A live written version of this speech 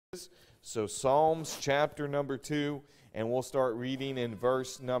So Psalms chapter number 2, and we'll start reading in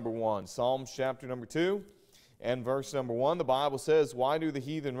verse number 1. Psalms chapter number 2 and verse number 1, the Bible says, "Why do the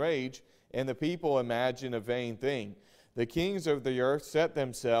heathen rage, and the people imagine a vain thing? The kings of the earth set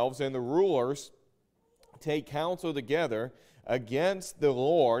themselves, and the rulers take counsel together against the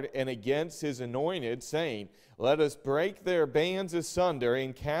Lord and against his anointed, saying, Let us break their bands asunder,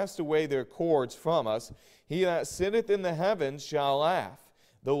 and cast away their cords from us. He that sitteth in the heavens shall laugh.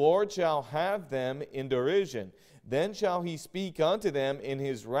 The Lord shall have them in derision. Then shall he speak unto them in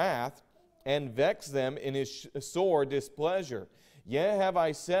his wrath, and vex them in his sore displeasure. Yet have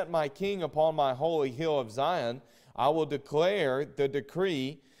I set my king upon my holy hill of Zion. I will declare the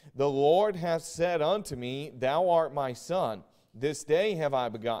decree. The Lord hath said unto me, Thou art my son. This day have I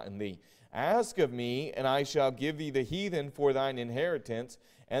begotten thee. Ask of me, and I shall give thee the heathen for thine inheritance,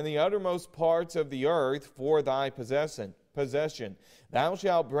 and the uttermost parts of the earth for thy possession. Thou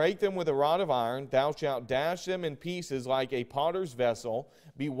shalt break them with a rod of iron. Thou shalt dash them in pieces like a potter's vessel.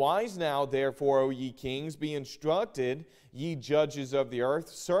 Be wise now, therefore, O ye kings. Be instructed, ye judges of the earth.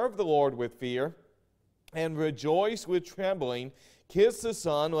 Serve the Lord with fear, and rejoice with trembling. Kiss the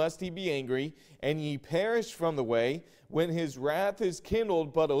Son, lest he be angry, and ye perish from the way, when his wrath is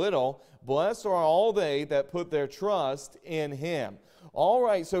kindled but a little. Blessed are all they that put their trust in him." All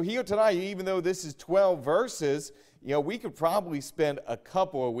right, so here tonight, even though this is 12 verses, we could probably spend a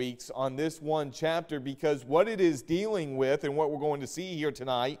couple of weeks on this one chapter, because what it is dealing with and what we're going to see here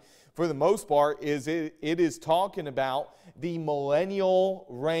tonight, for the most part, is it is talking about the millennial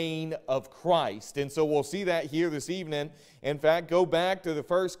reign of Christ. And so we'll see that here this evening. In fact, go back to the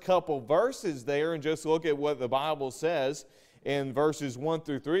first couple verses there and just look at what the Bible says. In verses 1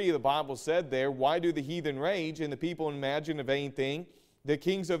 through 3, the Bible said there, "Why do the heathen rage, and the people imagine a vain thing? The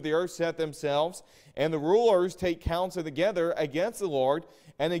kings of the earth set themselves, and the rulers take counsel together against the Lord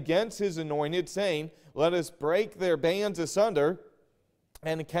and against his anointed, saying, Let us break their bands asunder,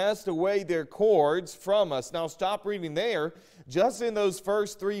 and cast away their cords from us." Now stop reading there. Just in those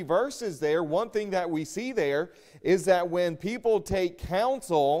first 3 verses there, one thing that we see there is that when people take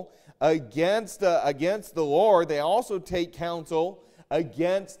counsel against the Lord, they also take counsel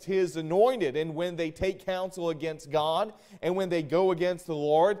against his anointed. And when they take counsel against God, and when they go against the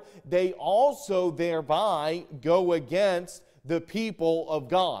Lord, they also thereby go against the people of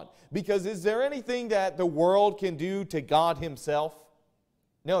God. Because is there anything that the world can do to God himself?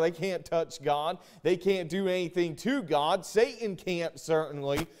 No, they can't touch God. They can't do anything to God. Satan can't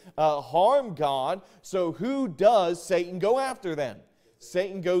certainly harm God. So who does Satan go after then?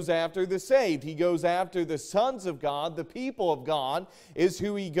 Satan goes after the saved. He goes after the sons of God. The people of God is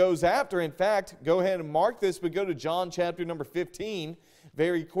who he goes after. In fact, go ahead and mark this, but go to John chapter number 15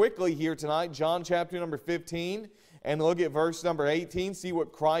 very quickly here tonight. John chapter number 15, and look at verse number 18. See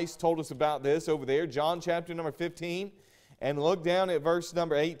what Christ told us about this over there. John chapter number 15, and look down at verse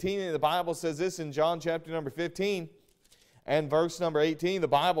number 18. And the Bible says this in John chapter number 15 and verse number 18. The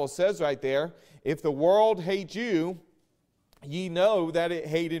Bible says right there, "If the world hate you, ye know that it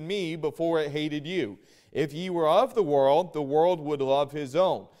hated me before it hated you. If ye were of the world would love his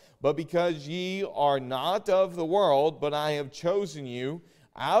own. But because ye are not of the world, but I have chosen you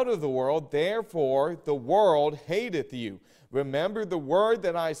out of the world, therefore the world hateth you. Remember the word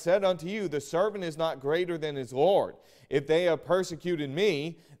that I said unto you, the servant is not greater than his Lord. If they have persecuted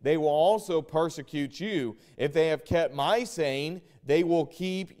me, they will also persecute you. If they have kept my saying, they will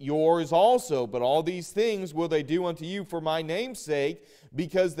keep yours also. But all these things will they do unto you for my name's sake,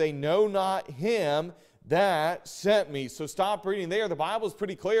 because they know not him that sent me." So stop reading there. The Bible's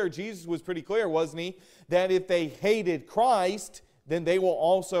pretty clear. Jesus was pretty clear, wasn't he? That if they hated Christ, then they will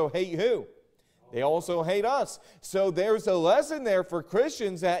also hate who? They also hate us. So there's a lesson there for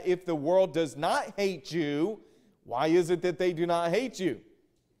Christians that if the world does not hate you, why is it that they do not hate you?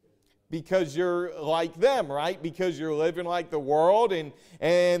 Because you're like them, right? Because you're living like the world,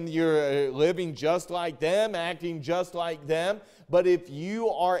 and you're living just like them, acting just like them. But if you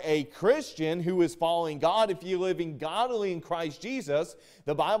are a Christian who is following God, if you're living godly in Christ Jesus,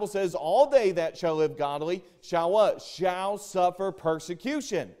 the Bible says all they that shall live godly shall what? Shall suffer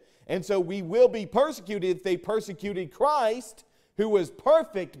persecution. And so we will be persecuted. If they persecuted Christ, who was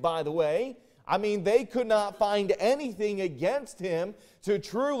perfect, by the way, I mean, they could not find anything against him to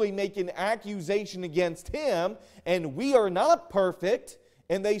truly make an accusation against him. And we are not perfect.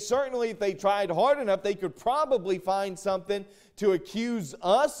 And they certainly, if they tried hard enough, they could probably find something to accuse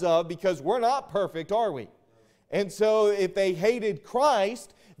us of, because we're not perfect, are we? And so if they hated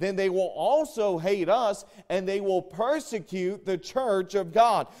Christ, then they will also hate us, and they will persecute the church of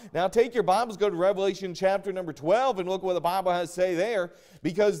God. Now take your Bibles, go to Revelation chapter number 12, and look what the Bible has to say there,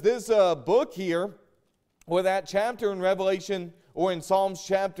 because this book here, or that chapter in Revelation, or in Psalms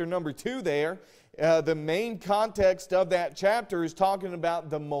chapter number 2 there, the main context of that chapter is talking about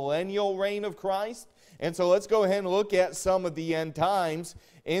the millennial reign of Christ. And so let's go ahead and look at some of the end times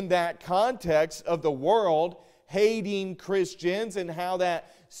in that context of the world hating Christians and how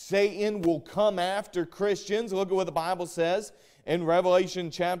that Satan will come after Christians. Look at what the Bible says in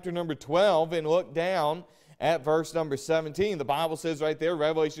Revelation chapter number 12, and look down at verse number 17. The Bible says right there,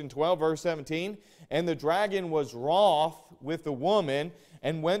 Revelation 12, verse 17, "And the dragon was wroth with the woman,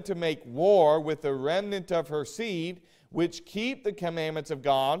 and went to make war with the remnant of her seed, which keep the commandments of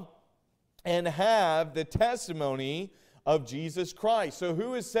God, and have the testimony of Jesus Christ." So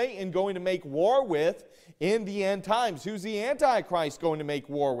who is Satan going to make war with in the end times? Who's the Antichrist going to make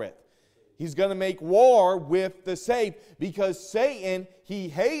war with? He's going to make war with the saved, because Satan, he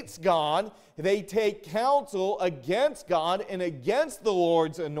hates God. They take counsel against God and against the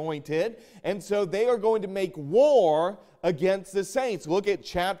Lord's anointed, and so they are going to make war against the saints. Look at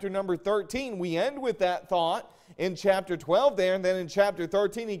chapter number 13. We end with that thought in chapter 12 there, and then in chapter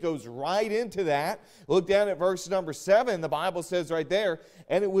 13 he goes right into that. Look down at verse number 7. The Bible says right there,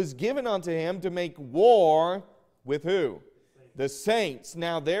 "And it was given unto him to make war with" who? The saints.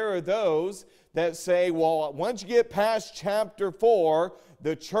 Now there are those that say, well, once you get past chapter 4,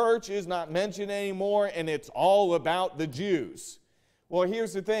 the church is not mentioned anymore, and it's all about the Jews. Well,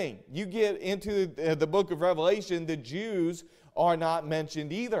 here's the thing. You get into the book of Revelation, the Jews are not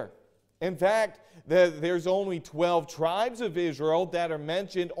mentioned either. In fact, there's only 12 tribes of Israel that are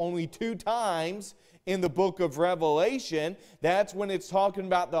mentioned only 2 times in the book of Revelation. That's when it's talking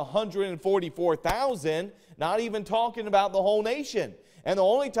about the 144,000, not even talking about the whole nation. And the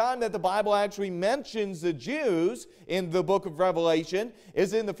only time that the Bible actually mentions the Jews in the book of Revelation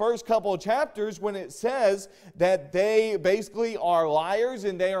is in the first couple of chapters, when it says that they basically are liars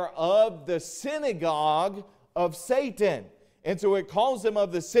and they are of the synagogue of Satan. And so it calls them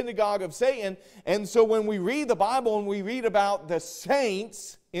of the synagogue of Satan. And so when we read the Bible and we read about the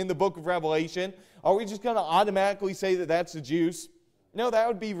saints in the book of Revelation, are we just going to automatically say that that's the Jews? No, that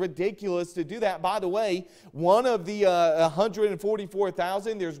would be ridiculous to do that. By the way, one of the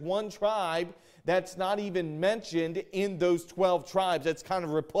 144,000, there's one tribe that's not even mentioned in those 12 tribes. That's kind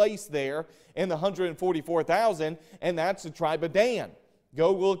of replaced there in the 144,000, and that's the tribe of Dan.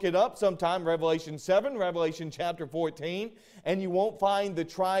 Go look it up sometime, Revelation 7, Revelation chapter 14, and you won't find the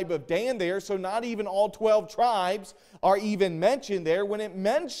tribe of Dan there. So not even all 12 tribes are even mentioned there when it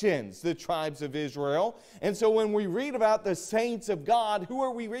mentions the tribes of Israel. And so when we read about the saints of God, who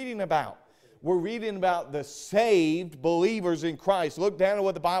are we reading about? We're reading about the saved believers in Christ. Look down at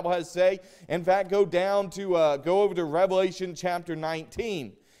what the Bible has to say. In fact, go over to Revelation chapter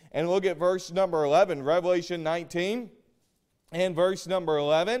 19 and look at verse number 11. Revelation 19. And verse number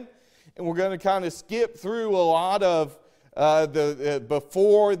 11, and we're going to kind of skip through a lot of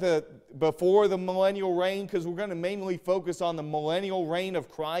before the millennial reign, because we're going to mainly focus on the millennial reign of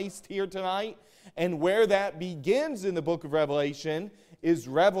Christ here tonight. And where that begins in the book of Revelation is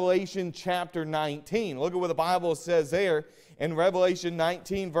Revelation chapter 19. Look at what the Bible says there in Revelation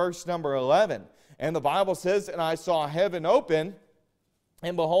 19, verse number 11. And the Bible says, "And I saw heaven open,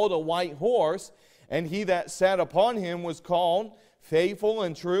 and behold, a white horse, and he that sat upon him was called Faithful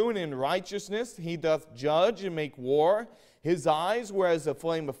and True, and in righteousness he doth judge and make war. His eyes were as a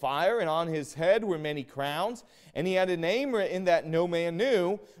flame of fire, and on his head were many crowns. And he had a name written that no man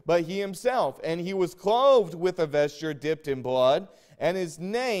knew, but he himself. And he was clothed with a vesture dipped in blood, and his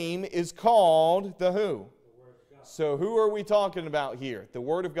name is called" the who? So who are we talking about here? The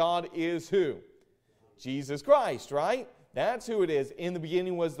Word of God is who? Jesus Christ, right? That's who it is. In the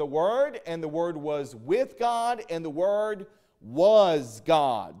beginning was the Word, and the Word was with God, and the Word was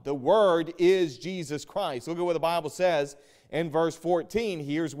God. The Word is Jesus Christ. Look at what the Bible says in verse 14.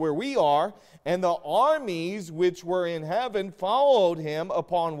 Here's where we are. "And the armies which were in heaven followed him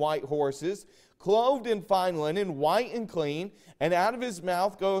upon white horses, clothed in fine linen, white and clean. And out of his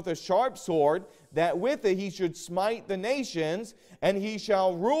mouth goeth a sharp sword, that with it he should smite the nations, and he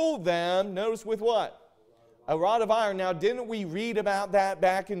shall rule them," notice with what? A rod of iron. Now, didn't we read about that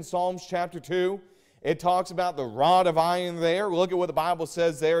back in Psalms chapter 2? It talks about the rod of iron there. Look at what the Bible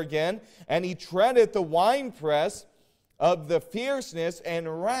says there again. "And he treadeth the winepress of the fierceness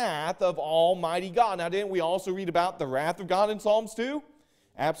and wrath of Almighty God." Now, didn't we also read about the wrath of God in Psalms 2?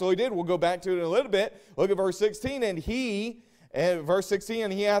 Absolutely did. We'll go back to it in a little bit. Look at verse 16. "And he And verse 16,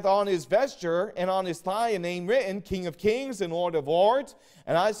 and he hath on his vesture and on his thigh a name written, King of Kings and Lord of Lords.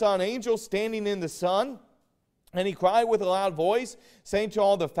 And I saw an angel standing in the sun, and he cried with a loud voice, saying to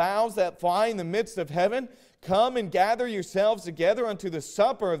all the fowls that fly in the midst of heaven, Come and gather yourselves together unto the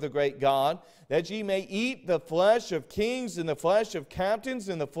supper of the great God, that ye may eat the flesh of kings, and the flesh of captains,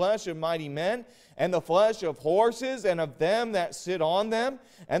 and the flesh of mighty men, and the flesh of horses, and of them that sit on them,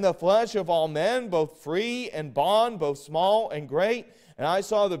 and the flesh of all men, both free and bond, both small and great. And I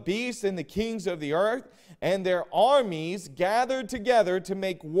saw the beasts and the kings of the earth, and their armies gathered together to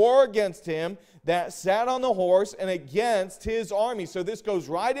make war against him that sat on the horse and against his army. So this goes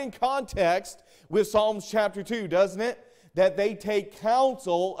right in context with Psalms chapter 2, doesn't it? That they take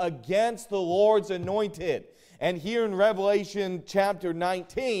counsel against the Lord's anointed. And here in Revelation chapter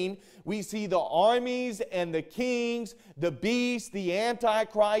 19, we see the armies and the kings, the beasts, the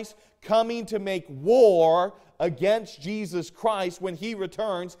Antichrist coming to make war against Jesus Christ when he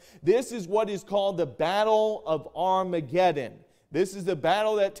returns. This is what is called the Battle of Armageddon. This is the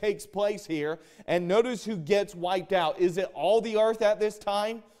battle that takes place here. And notice who gets wiped out. Is it all the earth at this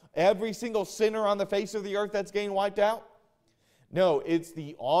time? Every single sinner on the face of the earth that's getting wiped out? No, it's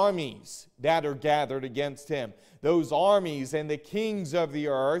the armies that are gathered against him. Those armies and the kings of the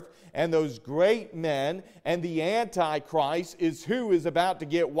earth and those great men and the Antichrist is who is about to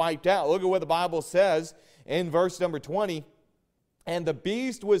get wiped out. Look at what the Bible says in verse number 20. And the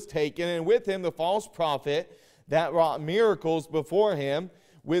beast was taken, and with him the false prophet that wrought miracles before him,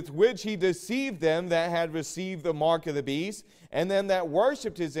 with which he deceived them that had received the mark of the beast, and them that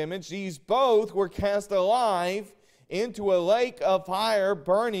worshipped his image. These both were cast alive into a lake of fire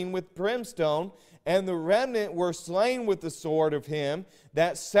burning with brimstone, and the remnant were slain with the sword of him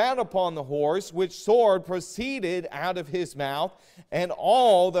that sat upon the horse, which sword proceeded out of his mouth, and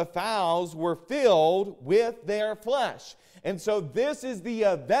all the fowls were filled with their flesh. And so this is the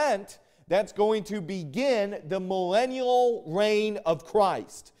event that's going to begin the millennial reign of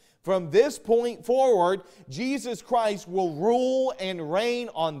Christ. From this point forward, Jesus Christ will rule and reign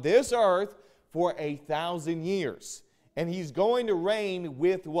on this earth for 1,000 years. And he's going to reign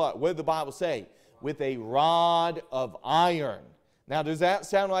with what? What did the Bible say? With a rod of iron. Now, does that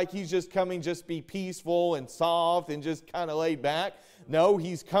sound like he's just coming just be peaceful and soft and just kind of laid back? No,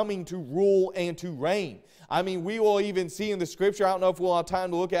 he's coming to rule and to reign. I mean, we will even see in the scripture, I don't know if we'll have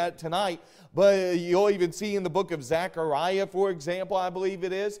time to look at it tonight, but you'll even see in the book of Zechariah, for example, I believe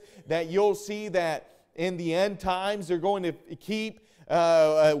it is, that you'll see that in the end times they're going to keep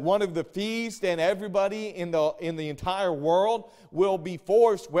one of the feasts, and everybody in the entire world will be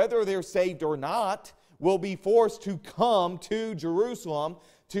forced, whether they're saved or not, will be forced to come to Jerusalem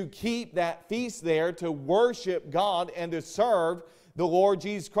to keep that feast there, to worship God and to serve the Lord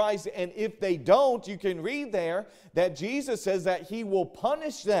Jesus Christ. And if they don't, you can read there that Jesus says that he will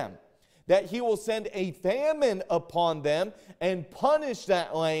punish them, that he will send a famine upon them and punish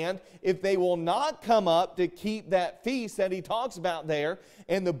that land if they will not come up to keep that feast that he talks about there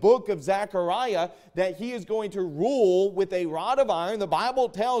in the book of Zechariah, that he is going to rule with a rod of iron. The Bible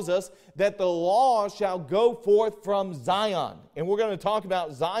tells us that the law shall go forth from Zion. And we're going to talk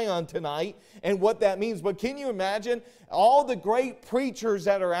about Zion tonight and what that means. But can you imagine all the great preachers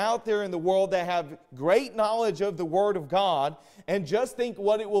that are out there in the world that have great knowledge of the Word of God, and just think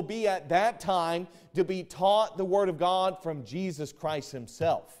what it will be at that time to be taught the Word of God from Jesus Christ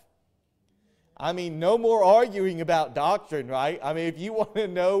himself. I mean, no more arguing about doctrine, right? I mean, if you want to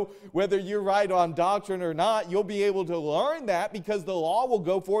know whether you're right on doctrine or not, you'll be able to learn that because the law will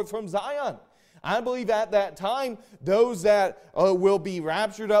go forth from Zion. I believe at that time, those that will be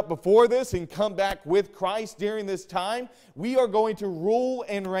raptured up before this and come back with Christ during this time, we are going to rule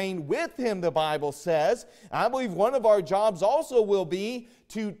and reign with him, the Bible says. I believe one of our jobs also will be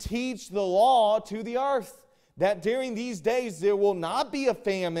to teach the law to the earth. That during these days there will not be a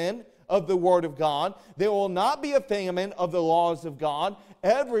famine of the Word of God. There will not be a famine of the laws of God.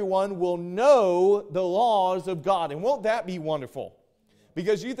 Everyone will know the laws of God. And won't that be wonderful?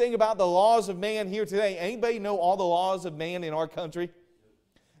 Because you think about the laws of man here today. Anybody know all the laws of man in our country?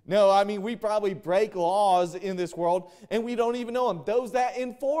 No, I mean, we probably break laws in this world and we don't even know them. Those that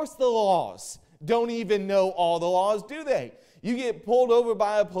enforce the laws don't even know all the laws, do they? You get pulled over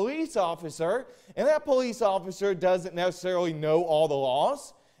by a police officer, and that police officer doesn't necessarily know all the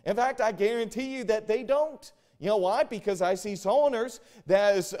laws. In fact, I guarantee you that they don't. You know why? Because I see soners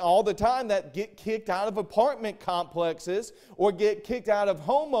that is all the time that get kicked out of apartment complexes or get kicked out of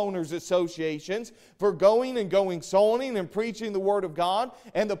homeowners associations for going soning and preaching the Word of God,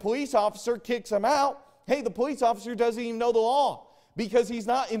 and the police officer kicks them out. Hey, the police officer doesn't even know the law because he's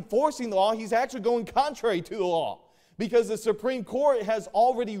not enforcing the law. He's actually going contrary to the law. Because the Supreme Court has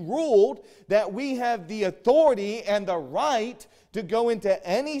already ruled that we have the authority and the right to go into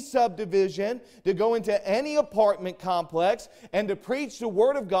any subdivision, to go into any apartment complex, and to preach the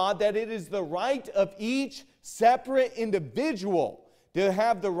Word of God, that it is the right of each separate individual to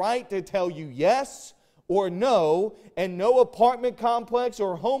have the right to tell you yes or no, and no apartment complex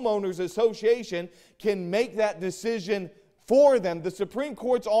or homeowners association can make that decision for them. The Supreme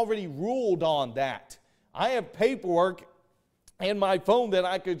Court's already ruled on that. I have paperwork in my phone that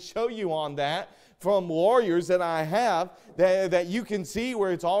I could show you on that from lawyers that I have that you can see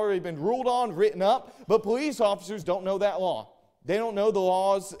where it's already been ruled on, written up. But police officers don't know that law. They don't know the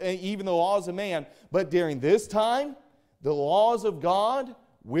laws, even the laws of man. But during this time, the laws of God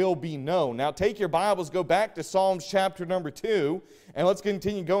will be known. Now take your Bibles, go back to Psalms chapter number 2, and let's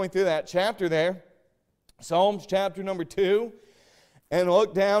continue going through that chapter there. Psalms chapter number 2, and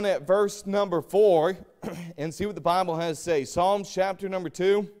look down at verse number 4 and see what the Bible has to say. Psalms chapter number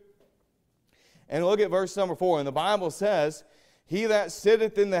 2, and look at verse number 4. And the Bible says, "He that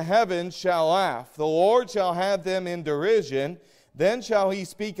sitteth in the heavens shall laugh. The Lord shall have them in derision. Then shall he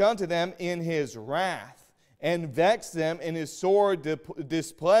speak unto them in his wrath, and vex them in his sore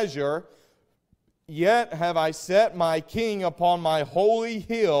displeasure. Yet have I set my king upon my holy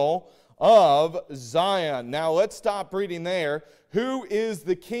hill of Zion." Now let's stop reading there. Who is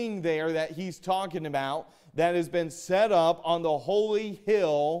the king there that he's talking about that has been set up on the holy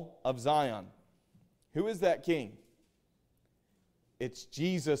hill of Zion? Who is that king? It's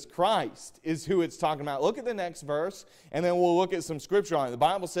Jesus Christ is who it's talking about. Look at the next verse, and then we'll look at some scripture on it. The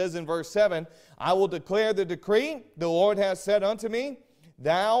Bible says in verse 7, "I will declare the decree, the Lord hath said unto me,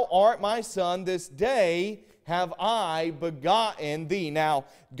 Thou art my son, this day have I begotten thee." Now,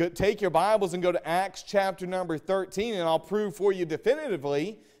 take your Bibles and go to Acts chapter number 13, and I'll prove for you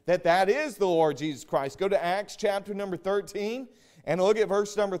definitively that that is the Lord Jesus Christ. Go to Acts chapter number 13, and look at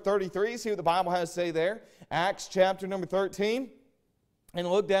verse number 33. See what the Bible has to say there. Acts chapter number 13, and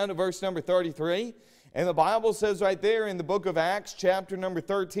look down to verse number 33. And the Bible says right there in the book of Acts chapter number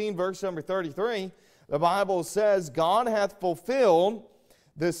 13, verse number 33, the Bible says, "God hath fulfilled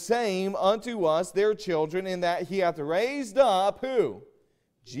the same unto us, their children, in that he hath raised up," who?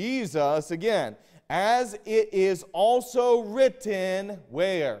 Jesus, again, "as it is also written,"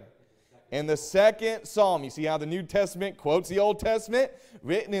 where? In the second Psalm. You see how the New Testament quotes the Old Testament?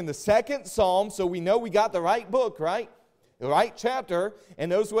 Written in the second Psalm, so we know we got the right book, right? The right chapter. And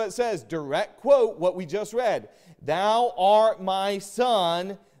notice what it says, direct quote what we just read. "Thou art my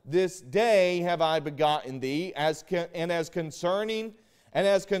son, this day have I begotten thee, as concerning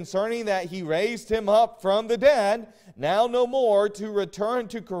that he raised him up from the dead, now no more to return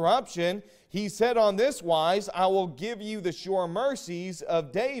to corruption, he said on this wise, I will give you the sure mercies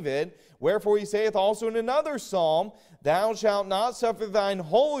of David. Wherefore he saith also in another psalm, Thou shalt not suffer thine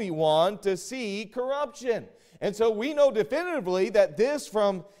Holy One to see corruption." And so we know definitively that this,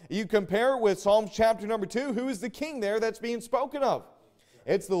 from you compare it with Psalms chapter number 2, who is the king there that's being spoken of?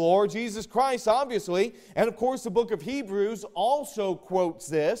 It's the Lord Jesus Christ, obviously. And of course, the book of Hebrews also quotes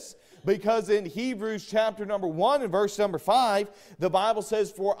this, because in Hebrews chapter number 1 and verse number 5, the Bible says,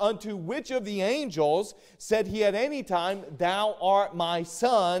 "For unto which of the angels said he at any time, Thou art my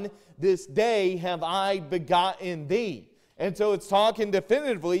son, this day have I begotten thee." And so it's talking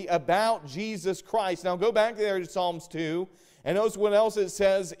definitively about Jesus Christ. Now go back there to Psalms 2, and notice what else it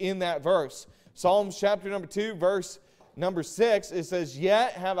says in that verse. Psalms chapter number 2, verse number 6, it says,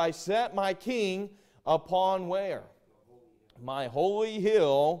 "Yet have I set my king upon" where? "My holy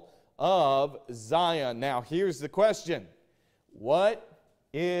hill of Zion." Now here's the question. What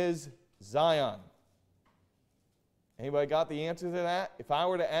is Zion? Anybody got the answer to that? If I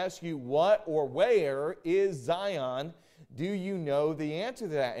were to ask you what or where is Zion, do you know the answer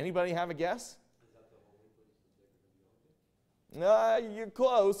to that? Anybody have a guess? You're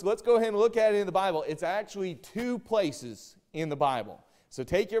close. Let's go ahead and look at it in the Bible. It's actually two places in the Bible. So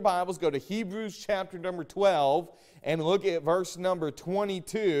take your Bibles, go to Hebrews chapter number 12, and look at verse number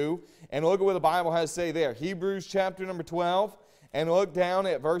 22, and look at what the Bible has to say there. Hebrews chapter number 12, and look down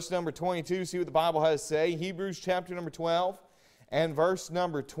at verse number 22, see what the Bible has to say. Hebrews chapter number 12, and verse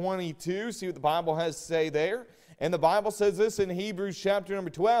number 22, see what the Bible has to say there. And the Bible says this in Hebrews chapter number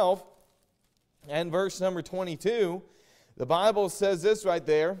 12 and verse number 22. The Bible says this right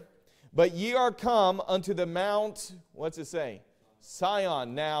there. "But ye are come unto the mount," what's it say?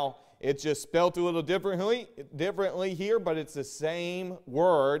 "Sion." Now, it's just spelt a little differently here, but it's the same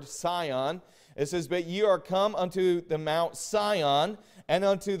word, Sion. It says, "But ye are come unto the Mount Sion, and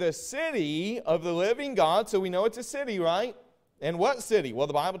unto the city of the living God." So we know it's a city, right? And what city? Well,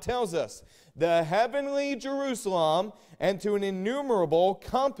 the Bible tells us, the heavenly Jerusalem, and to an innumerable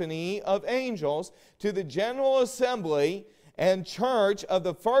company of angels, to the general assembly and church of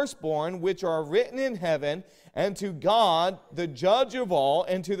the firstborn which are written in heaven, and to God, the judge of all,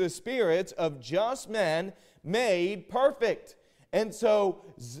 and to the spirits of just men made perfect. And so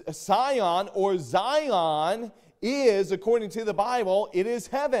Sion, or Zion, is, according to the Bible, it is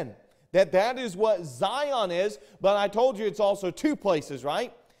heaven. That is what Zion is, but I told you it's also two places,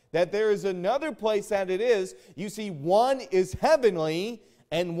 right? That there is another place that it is. You see, one is heavenly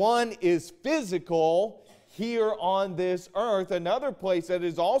and one is physical here on this earth. Another place that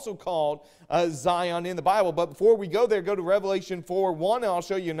is also called Zion in the Bible. But before we go there, go to Revelation 4:1, and I'll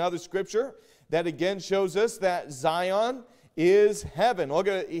show you another scripture that again shows us that Zion is heaven. Look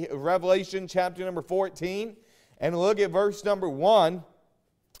at Revelation chapter number 14, and look at verse number 1.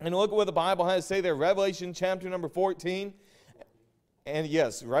 And look at what the Bible has to say there. Revelation chapter number 14. And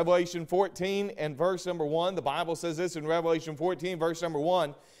yes, Revelation 14 and verse number 1. The Bible says this in Revelation 14, verse number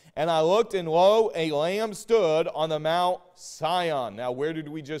 1. And I looked, and lo, a lamb stood on the Mount Sion. Now, where did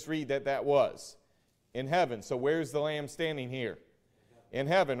we just read that was? In heaven. So where's the lamb standing here? In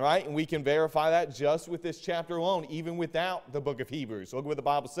heaven, right? And we can verify that just with this chapter alone, even without the book of Hebrews. Look what the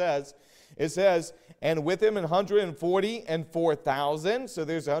Bible says. It says, and with him 144,000, so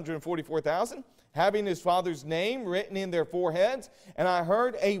there's 144,000, having his Father's name written in their foreheads. And I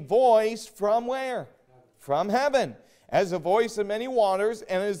heard a voice from where? From heaven, as the voice of many waters,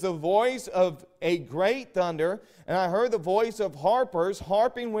 and as the voice of a great thunder. And I heard the voice of harpers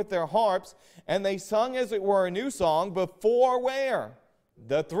harping with their harps, and they sung as it were a new song before where?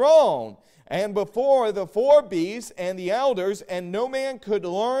 The throne, and before the four beasts and the elders, and no man could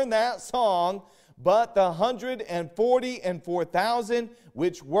learn that song but the 144,000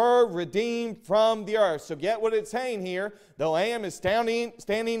 which were redeemed from the earth. So get what it's saying here. The Lamb is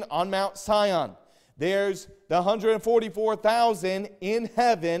standing on Mount Sion. There's the 144,000 in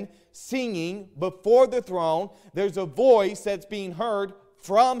heaven singing before the throne. There's a voice that's being heard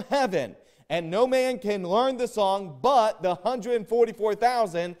from heaven. And no man can learn the song but the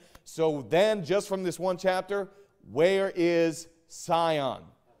 144,000. So then, just from this one chapter, where is Sion?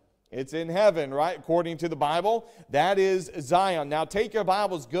 It's in heaven, right? According to the Bible, that is Zion. Now take your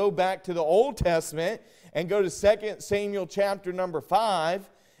Bibles, go back to the Old Testament, and go to 2 Samuel chapter number 5,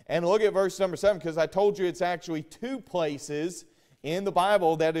 and look at verse number 7, because I told you it's actually two places in the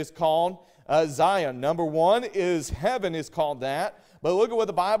Bible that is called Zion. Number one is heaven is called that. But look at what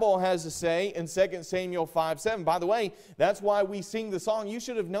the Bible has to say in 2 Samuel 5:7. By the way, that's why we sing the song. You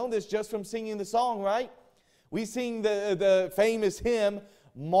should have known this just from singing the song, right? We sing the famous hymn,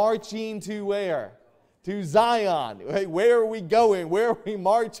 marching to where? To Zion. Where are we going? Where are we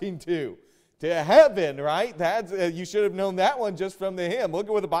marching to? To heaven, right? That's, you should have known that one just from the hymn. Look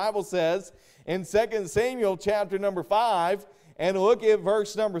at what the Bible says in 2 Samuel chapter number 5. And look at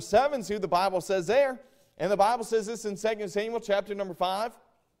verse number 7. See what the Bible says there. And the Bible says this in 2 Samuel chapter number 5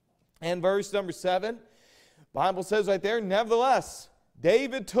 and verse number 7. The Bible says right there, nevertheless,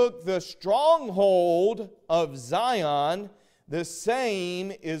 David took the stronghold of Zion. The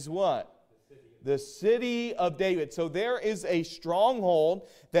same is what? The city of David. So there is a stronghold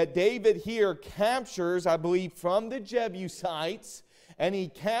that David here captures, I believe, from the Jebusites. And he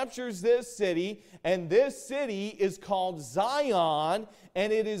captures this city, and this city is called Zion,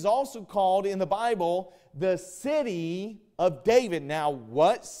 and it is also called in the Bible the city of David. Now,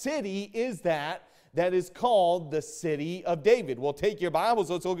 what city is that is called the city of David? Well, take your Bibles.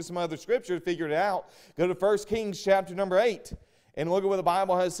 Let's look at some other scripture to figure it out. Go to 1 Kings chapter number 8, and look at what the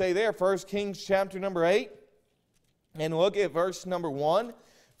Bible has to say there. 1 Kings chapter number 8, and look at verse number 1.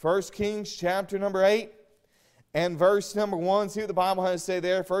 1 Kings chapter number 8. And verse number 1, see what the Bible has to say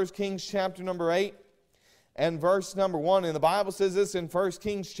there. 1 Kings chapter number 8 and verse number 1. And the Bible says this in 1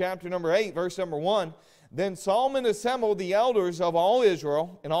 Kings chapter number 8, verse number 1. Then Solomon assembled the elders of all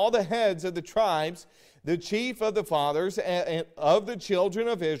Israel and all the heads of the tribes, the chief of the fathers and of the children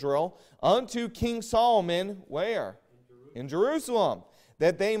of Israel, unto King Solomon, where? In Jerusalem,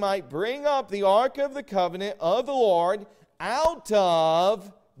 that they might bring up the ark of the covenant of the Lord out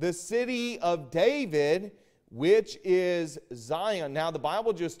of the city of David, which is Zion. Now, the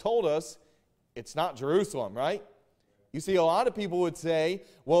Bible just told us it's not Jerusalem, right? You see, a lot of people would say,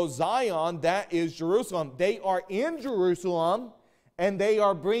 well, Zion, that is Jerusalem. They are in Jerusalem, and they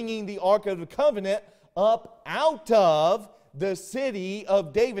are bringing the Ark of the Covenant up out of the city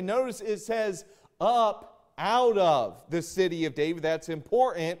of David. Notice it says up out of the city of David. That's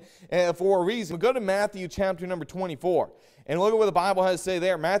important for a reason. We'll go to Matthew chapter number 24, and look at what the Bible has to say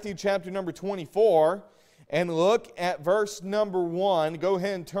there. Matthew chapter number 24. and look at verse number 1. Go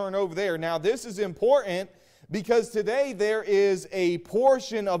ahead and turn over there. Now this is important because today there is a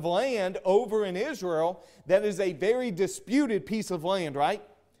portion of land over in Israel that is a very disputed piece of land, right?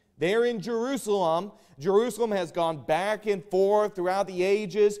 There in Jerusalem, Jerusalem has gone back and forth throughout the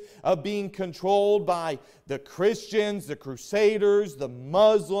ages of being controlled by the Christians, the Crusaders, the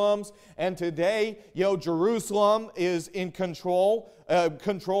Muslims, and today, Jerusalem is in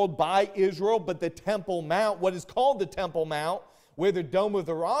controlled by Israel, but the Temple Mount, what is called the Temple Mount, where the Dome of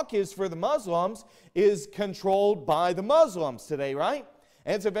the Rock is for the Muslims, is controlled by the Muslims today, right?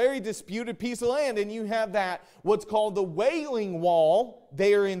 And it's a very disputed piece of land, and you have that, what's called the Wailing Wall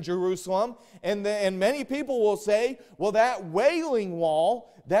there in Jerusalem, and many people will say, well, that Wailing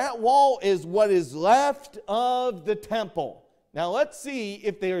Wall, that wall is what is left of the temple. Now let's see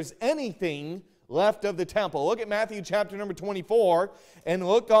if there's anything left of the temple. Look at Matthew chapter number 24, and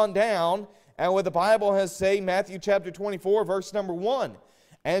look on down at what the Bible has say, Matthew chapter 24, verse number 1.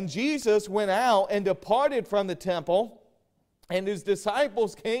 And Jesus went out and departed from the temple, and his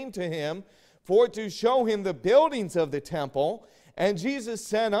disciples came to him for to show him the buildings of the temple. And Jesus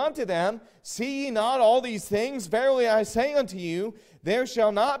said unto them, See ye not all these things? Verily I say unto you, there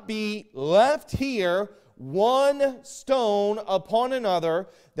shall not be left here one stone upon another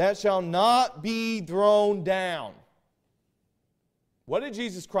that shall not be thrown down. What did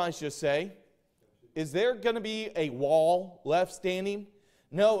Jesus Christ just say? Is there going to be a wall left standing?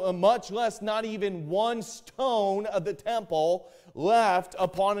 No, much less not even one stone of the temple left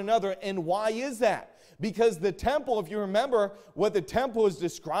upon another. And why is that? Because the temple, if you remember what the temple is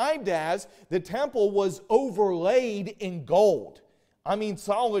described as, the temple was overlaid in gold. I mean,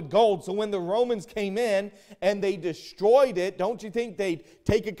 solid gold. So when the Romans came in and they destroyed it, don't you think they'd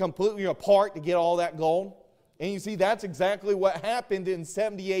take it completely apart to get all that gold? And you see, that's exactly what happened in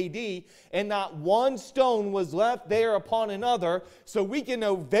 70 A.D., and not one stone was left there upon another. So we can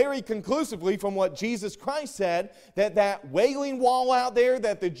know very conclusively from what Jesus Christ said that that Wailing Wall out there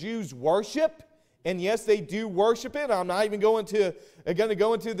that the Jews worship, and yes, they do worship it. I'm not even going to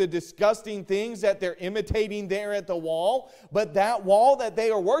go into the disgusting things that they're imitating there at the wall. But that wall that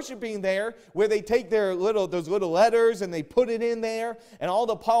they are worshiping there, where they take those little letters and they put it in there, and all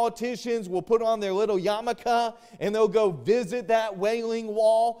the politicians will put on their little yarmulke and they'll go visit that Wailing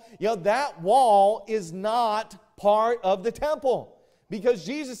Wall. That wall is not part of the temple, because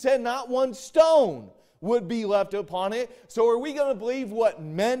Jesus said not one stone would be left upon it. So are we going to believe what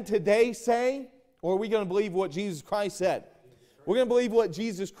men today say? Or are we going to believe what Jesus Christ said? We're going to believe what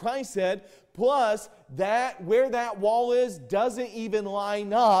Jesus Christ said, plus that where that wall is doesn't even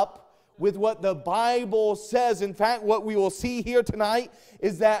line up with what the Bible says. In fact, what we will see here tonight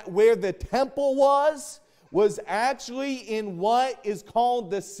is that where the temple was actually in what is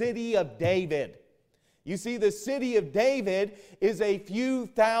called the city of David. You see, the city of David is a few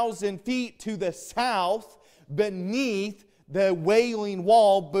thousand feet to the south beneath the Wailing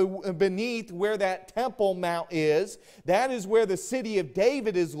Wall, beneath where that Temple Mount is. That is where the city of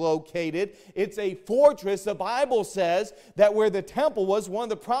David is located. It's a fortress. The Bible says that where the temple was, one of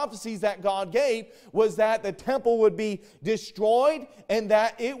the prophecies that God gave was that the temple would be destroyed and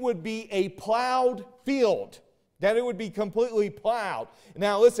that it would be a plowed field, that it would be completely plowed.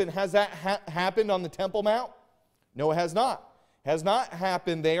 Now listen, has that happened on the Temple Mount? No, it has not. Has not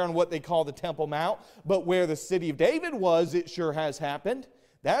happened there on what they call the Temple Mount, but where the city of David was, it sure has happened.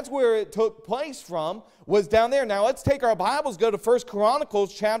 That's where it took place from, was down there. Now let's take our Bibles, go to 1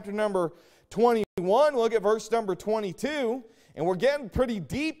 Chronicles chapter number 21, look at verse number 22, and we're getting pretty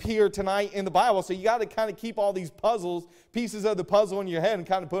deep here tonight in the Bible, so you got to kind of keep all these pieces of the puzzle in your head and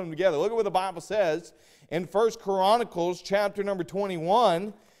kind of put them together. Look at what the Bible says in 1 Chronicles chapter number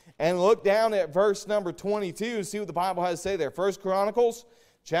 21, and look down at verse number 22 and see what the Bible has to say there. 1 Chronicles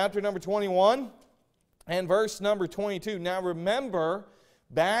chapter number 21 and verse number 22. Now remember,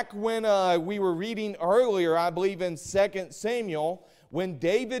 back when we were reading earlier, I believe in 2 Samuel, when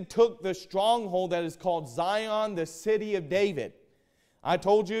David took the stronghold that is called Zion, the city of David. I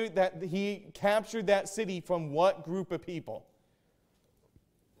told you that he captured that city from what group of people?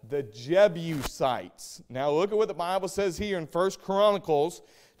 The Jebusites. Now look at what the Bible says here in 1 Chronicles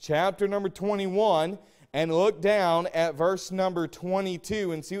chapter number 21, and look down at verse number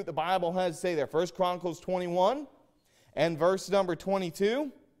 22 and see what the Bible has to say there. 1 Chronicles 21 and verse number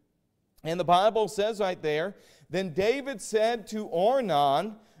 22. And the Bible says right there, Then David said to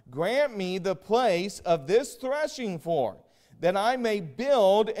Ornan, Grant me the place of this threshing floor, that I may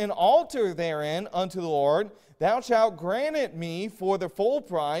build an altar therein unto the Lord. Thou shalt grant it me for the full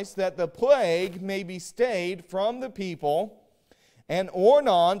price, that the plague may be stayed from the people. And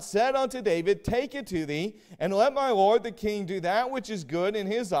Ornan said unto David, Take it to thee, and let my lord the king do that which is good in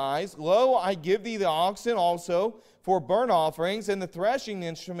his eyes. Lo, I give thee the oxen also for burnt offerings, and the threshing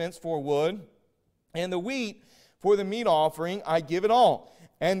instruments for wood, and the wheat for the meat offering. I give it all.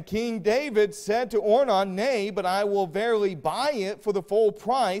 And King David said to Ornan, Nay, but I will verily buy it for the full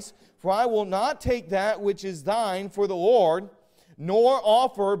price, for I will not take that which is thine for the Lord, nor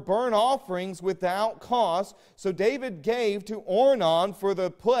offer burnt offerings without cost. So David gave to Ornan for the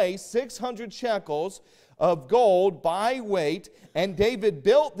place 600 shekels of gold by weight. And David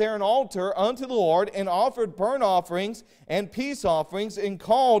built there an altar unto the Lord, and offered burnt offerings and peace offerings, and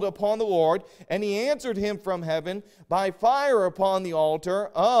called upon the Lord. And he answered him from heaven by fire upon the altar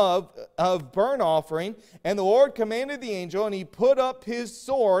of burnt offering. And the Lord commanded the angel, and he put up his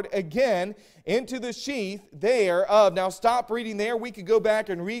sword again into the sheath thereof. Now stop reading there. We could go back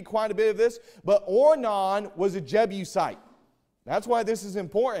and read quite a bit of this. But Ornan was a Jebusite. That's why this is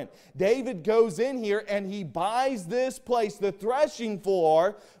important. David goes in here and he buys this place, the threshing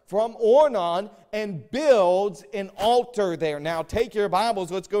floor, from Ornan, and builds an altar there. Now take your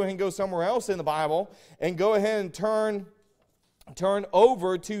Bibles. Let's go ahead and go somewhere else in the Bible and go ahead and turn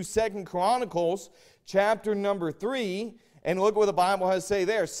over to 2 Chronicles chapter number 3, and look what the Bible has to say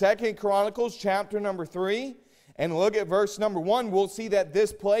there. 2 Chronicles chapter number 3, and look at verse number 1. We'll see that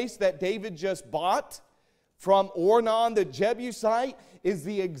this place that David just bought from Ornan the Jebusite is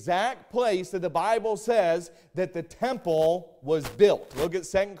the exact place that the Bible says that the temple was built. Look at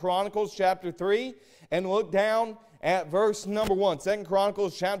 2 Chronicles chapter 3 and look down at verse number 1. 2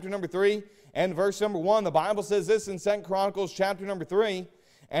 Chronicles chapter number 3 and verse number 1. The Bible says this in 2 Chronicles chapter number 3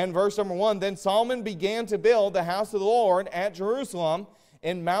 and verse number 1. Then Solomon began to build the house of the Lord at Jerusalem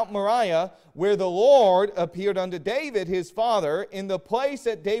in Mount Moriah, where the Lord appeared unto David his father, in the place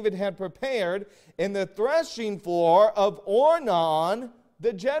that David had prepared, in the threshing floor of Ornan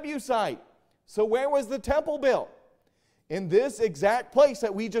the Jebusite. So where was the temple built? In this exact place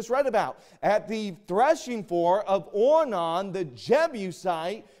that we just read about, at the threshing floor of Ornan the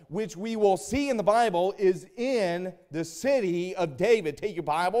Jebusite, which we will see in the Bible is in the city of David. Take your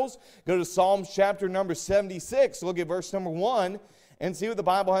Bibles, go to Psalms chapter number 76, look at verse number 1, and see what the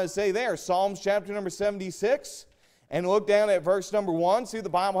Bible has to say there. Psalms chapter number 76, and look down at verse number 1, see what the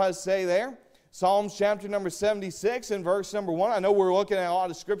Bible has to say there. Psalms chapter number 76 and verse number 1. I know we're looking at a lot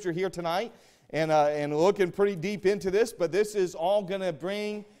of scripture here tonight and looking pretty deep into this, but this is all going to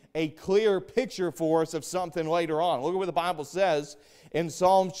bring a clear picture for us of something later on. Look at what the Bible says in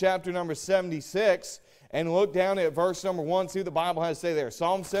Psalms chapter number 76, and look down at verse number 1, see what the Bible has to say there.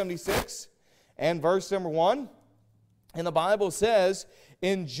 Psalm 76 and verse number 1. And the Bible says,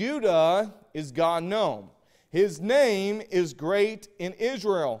 in Judah is God known. His name is great in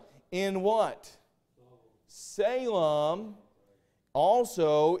Israel. In what? Salem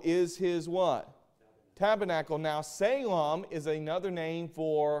also is his what? Tabernacle. Now Salem is another name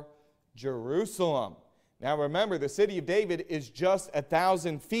for Jerusalem. Now remember, the city of David is just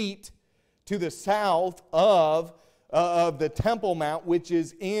 1,000 feet to the south of the Temple Mount, which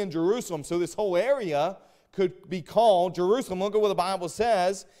is in Jerusalem. So this whole area could be called Jerusalem. Look at what the Bible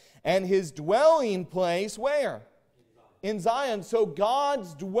says. And his dwelling place, where? In Zion. So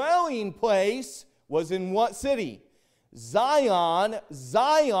God's dwelling place was in what city? Zion.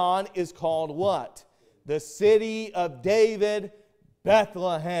 Zion is called what? The city of David.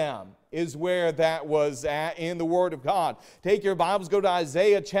 Bethlehem is where that was at in the Word of God. Take your Bibles, go to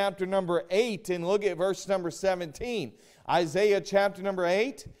Isaiah chapter number 8 and look at verse number 17. Isaiah chapter number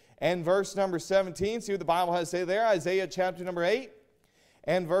 8 and verse number 17. See what the Bible has to say there. Isaiah chapter number 8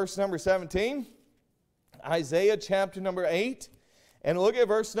 and verse number 17. Isaiah chapter number 8 and look at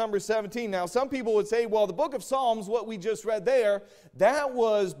verse number 17. Now some people would say, well, the book of Psalms, what we just read there, that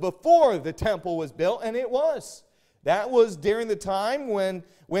was before the temple was built, and it was. That was during the time when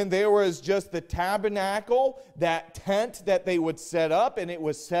there was just the tabernacle, that tent that they would set up, and it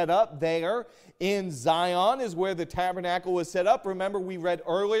was set up there in Zion is where the tabernacle was set up. Remember, we read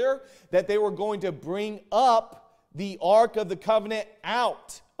earlier that they were going to bring up the Ark of the Covenant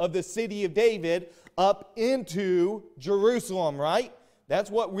out of the city of David up into Jerusalem, right?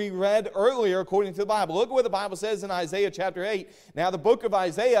 That's what we read earlier according to the Bible. Look at what the Bible says in Isaiah chapter 8. Now, the book of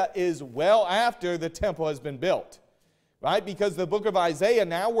Isaiah is well after the temple has been built. Right? Because the book of Isaiah,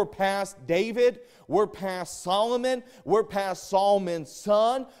 now we're past David, we're past Solomon, we're past Solomon's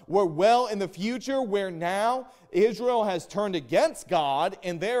son, we're well in the future where now Israel has turned against God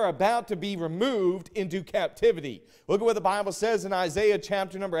and they're about to be removed into captivity. Look at what the Bible says in Isaiah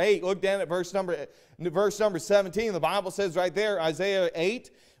chapter number 8. Look down at verse number 17. The Bible says right there, Isaiah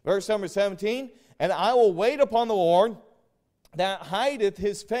 8, verse number 17, and I will wait upon the Lord, that hideth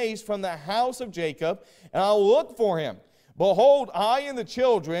his face from the house of Jacob, and I'll look for him. Behold, I and the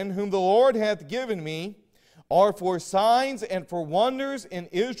children whom the Lord hath given me are for signs and for wonders in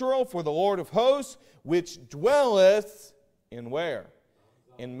Israel for the Lord of hosts, which dwelleth in where?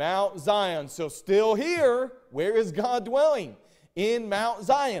 In Mount Zion. So still here, where is God dwelling? In Mount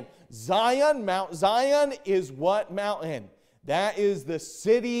Zion. Mount Zion is what mountain? That is the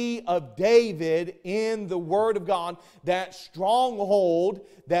city of David in the Word of God, that stronghold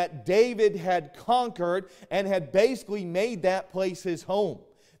that David had conquered and had basically made that place his home.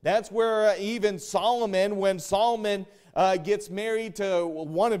 That's where even Solomon, when Solomon gets married to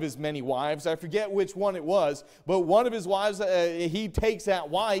one of his many wives, I forget which one it was, but one of his wives, he takes that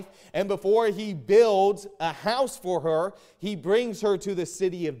wife, and before he builds a house for her, he brings her to the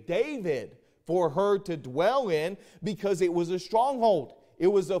city of David for her to dwell in, because it was a stronghold. It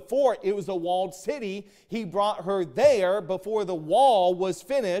was a fort. It was a walled city. He brought her there before the wall was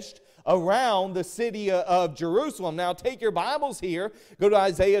finished around the city of Jerusalem. Now take your Bibles here. Go to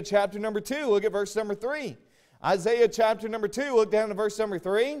Isaiah chapter number 2. Look at verse number 3. Isaiah chapter number 2. Look down to verse number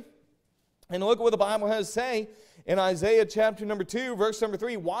 3. And look at what the Bible has to say in Isaiah chapter number 2, verse number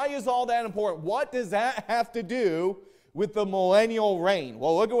 3. Why is all that important? What does that have to do with the millennial reign?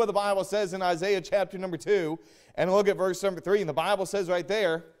 Well, look at what the Bible says in Isaiah chapter number 2, and look at verse number 3. And the Bible says right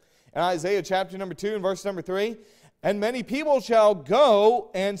there in Isaiah chapter number 2 and verse number 3, and many people shall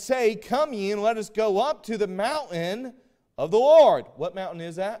go and say, come ye, and let us go up to the mountain of the Lord. What mountain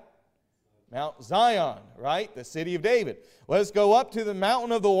is that? Mount Zion, right? The city of David. Let us go up to the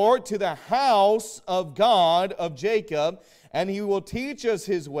mountain of the Lord, to the house of God of Jacob, and he will teach us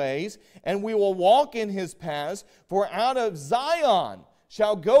his ways, and we will walk in his paths. For out of Zion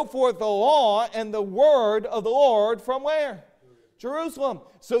shall go forth the law and the word of the Lord from where? Jerusalem.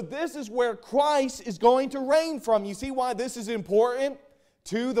 So this is where Christ is going to reign from. You see why this is important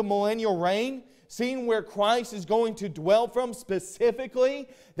to the millennial reign? Seeing where Christ is going to dwell from, specifically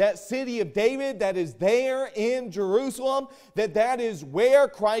that city of David that is there in Jerusalem, that is where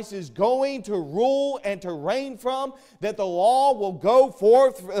Christ is going to rule and to reign from, that the law will go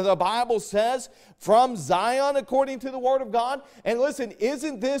forth, the Bible says, from Zion according to the Word of God. And listen,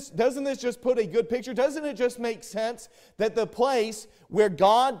 doesn't this just put a good picture? Doesn't it just make sense that the place where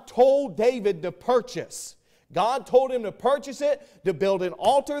God told David to purchase, God told him to purchase it, to build an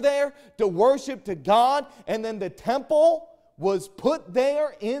altar there, to worship to God, and then the temple was put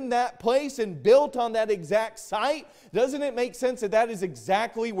there in that place and built on that exact site? Doesn't it make sense that that is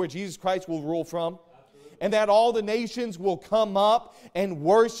exactly where Jesus Christ will rule from? Absolutely. And that all the nations will come up and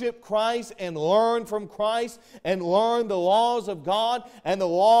worship Christ and learn from Christ and learn the laws of God, and the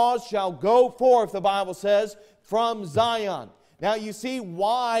laws shall go forth, the Bible says, from Zion. Now you see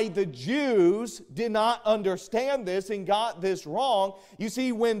why the Jews did not understand this and got this wrong. You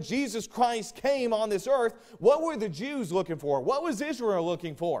see, when Jesus Christ came on this earth, what were the Jews looking for? What was Israel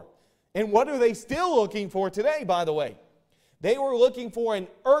looking for? And what are they still looking for today, by the way? They were looking for an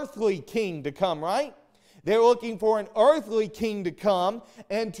earthly king to come, right? They're looking for an earthly king to come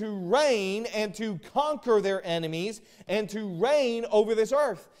and to reign and to conquer their enemies and to reign over this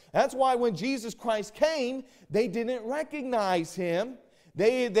earth. That's why when Jesus Christ came, they didn't recognize him.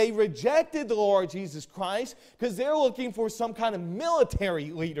 They rejected the Lord Jesus Christ because they're looking for some kind of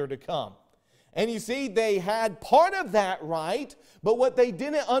military leader to come. And you see, they had part of that right, but what they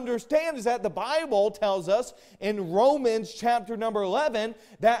didn't understand is that the Bible tells us in Romans chapter number 11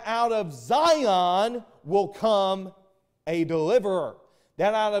 that out of Zion will come a deliverer.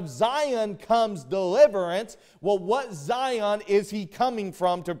 That out of Zion comes deliverance. Well, what Zion is he coming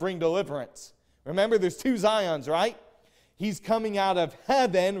from to bring deliverance? Remember, there's two Zions, right? He's coming out of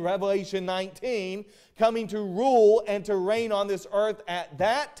heaven, Revelation 19, coming to rule and to reign on this earth at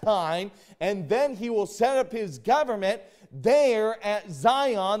that time. And then he will set up his government there at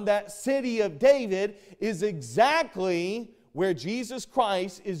Zion. That city of David is exactly where Jesus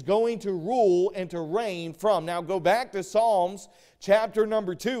Christ is going to rule and to reign from. Now go back to Psalms chapter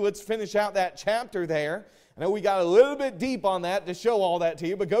number 2. Let's finish out that chapter there. I know we got a little bit deep on that to show all that to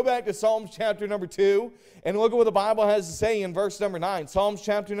you, but go back to Psalms chapter number 2 and look at what the Bible has to say in verse number 9. Psalms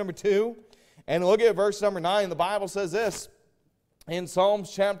chapter number 2 and look at verse number 9. The Bible says this in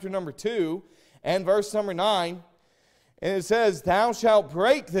Psalms chapter number 2 and verse number 9. And it says, thou shalt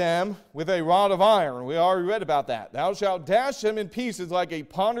break them with a rod of iron. We already read about that. Thou shalt dash them in pieces like a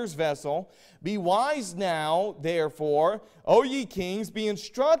potter's vessel. Be wise now, therefore, O ye kings, be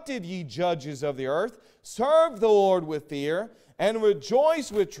instructed, ye judges of the earth. Serve the Lord with fear, and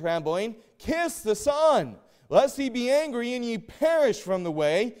rejoice with trembling. Kiss the Son, lest he be angry and ye perish from the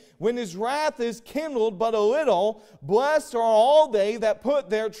way, when his wrath is kindled but a little. Blessed are all they that put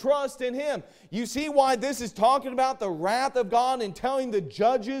their trust in him. You see why this is talking about the wrath of God and telling the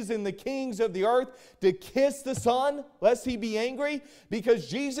judges and the kings of the earth to kiss the Son, lest he be angry? Because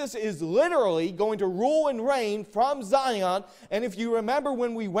Jesus is literally going to rule and reign from Zion. And if you remember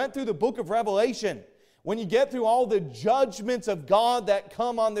when we went through the book of Revelation, when you get through all the judgments of God that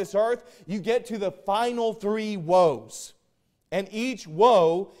come on this earth, you get to the final 3 woes. And each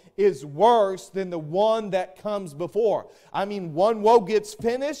woe is worse than the one that comes before. I mean, one woe gets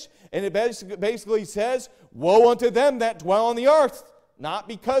finished, and it basically says, woe unto them that dwell on the earth. Not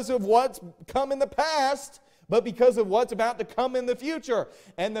because of what's come in the past, but because of what's about to come in the future.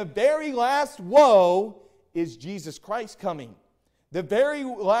 And the very last woe is Jesus Christ coming. The very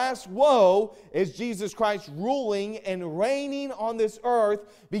last woe is Jesus Christ ruling and reigning on this earth,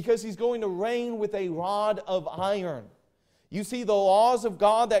 because he's going to reign with a rod of iron. You see, the laws of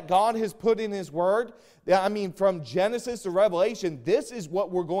God that God has put in his word, I mean, from Genesis to Revelation, this is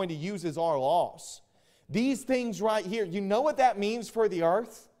what we're going to use as our laws. These things right here, you know what that means for the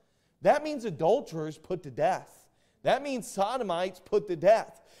earth? That means adulterers put to death. That means sodomites put to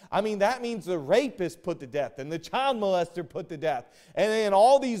death. I mean, that means the rapist put to death and the child molester put to death. And then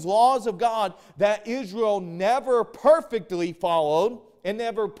all these laws of God that Israel never perfectly followed and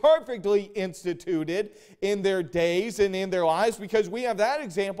never perfectly instituted in their days and in their lives, because we have that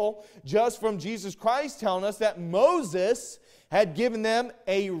example just from Jesus Christ telling us that Moses had given them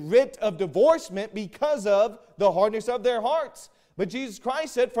a writ of divorcement because of the hardness of their hearts. But Jesus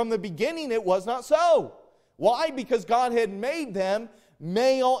Christ said from the beginning it was not so. Why? Because God had made them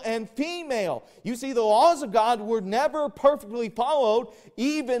male and female. You see, the laws of God were never perfectly followed,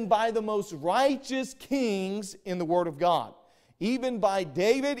 even by the most righteous kings in the Word of God. Even by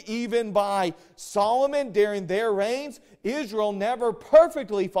David, even by Solomon during their reigns, Israel never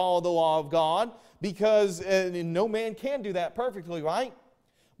perfectly followed the law of God, because no man can do that perfectly, right?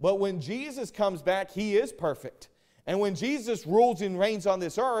 But when Jesus comes back, he is perfect. And when Jesus rules and reigns on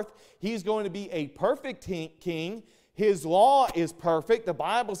this earth, he's going to be a perfect king. His law is perfect. The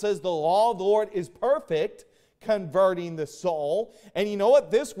Bible says the law of the Lord is perfect, converting the soul. And you know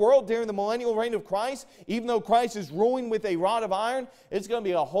what? This world during the millennial reign of Christ, even though Christ is ruling with a rod of iron, it's going to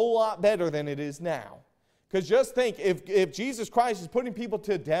be a whole lot better than it is now. Because just think, if Jesus Christ is putting people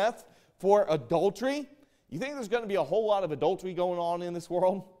to death for adultery, you think there's going to be a whole lot of adultery going on in this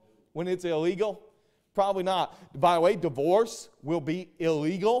world when it's illegal? Probably not. By the way, divorce will be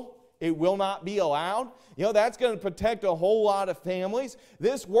illegal. It will not be allowed. You know, that's going to protect a whole lot of families.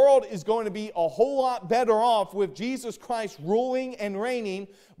 This world is going to be a whole lot better off with Jesus Christ ruling and reigning,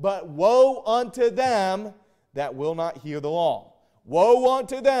 but woe unto them that will not hear the law. Woe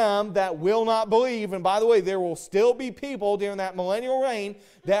unto them that will not believe. And by the way, there will still be people during that millennial reign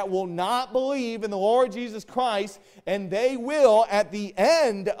that will not believe in the Lord Jesus Christ, and they will, at the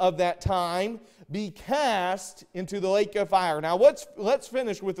end of that time, be cast into the lake of fire. Now, let's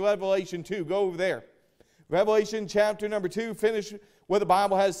finish with Revelation 2. Go over there. Revelation chapter number 2. Finish what the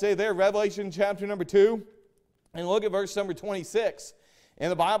Bible has to say there. Revelation chapter number 2. And look at verse number 26. And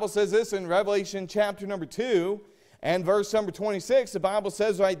the Bible says this in Revelation chapter number 2 and verse number 26. The Bible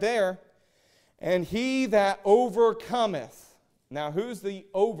says right there, and he that overcometh. Now, who's the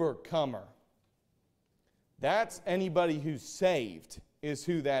overcomer? That's anybody who's saved, is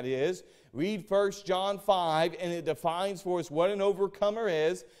who that is. Read 1 John 5, and it defines for us what an overcomer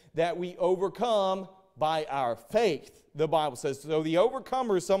is, that we overcome by our faith, the Bible says. So the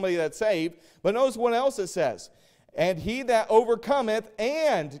overcomer is somebody that's saved. But notice what else it says. And he that overcometh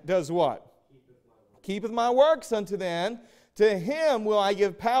and does what? Keepeth my works unto the end. To him will I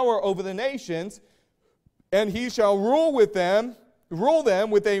give power over the nations, and he shall rule them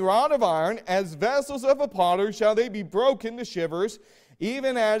with a rod of iron. As vessels of a potter shall they be broken to shivers,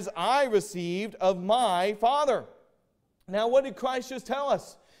 even as I received of my Father. Now, what did Christ just tell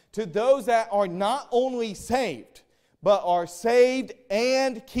us? To those that are not only saved, but are saved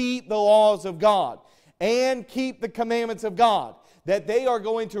and keep the laws of God, and keep the commandments of God, that they are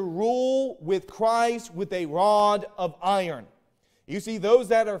going to rule with Christ with a rod of iron. You see, those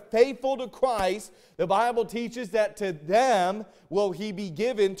that are faithful to Christ, the Bible teaches that to them will he be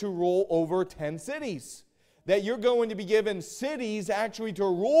given to rule over 10 cities. That you're going to be given cities actually to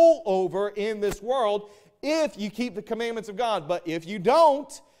rule over in this world if you keep the commandments of God. But if you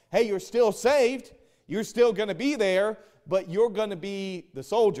don't, hey, you're still saved. You're still going to be there, but you're going to be the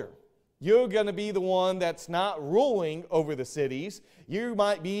soldier. You're going to be the one that's not ruling over the cities. You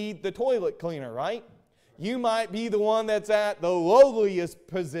might be the toilet cleaner, right? You might be the one that's at the lowliest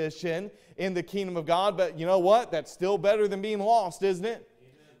position in the kingdom of God. But you know what? That's still better than being lost, isn't it?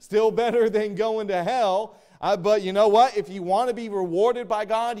 Still better than going to hell. But you know what? If you want to be rewarded by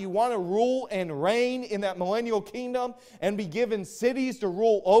God, you want to rule and reign in that millennial kingdom and be given cities to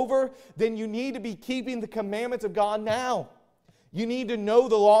rule over, then you need to be keeping the commandments of God now. You need to know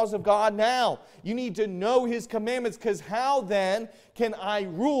the laws of God now. You need to know His commandments, because how then can I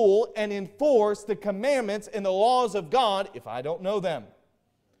rule and enforce the commandments and the laws of God if I don't know them?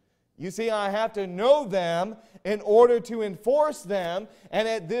 You see, I have to know them in order to enforce them. And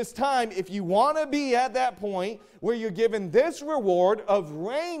at this time, if you want to be at that point where you're given this reward of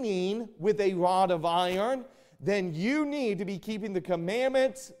reigning with a rod of iron, then you need to be keeping the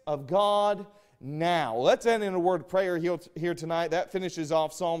commandments of God now. Let's end in a word of prayer here tonight. That finishes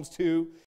off Psalms 2.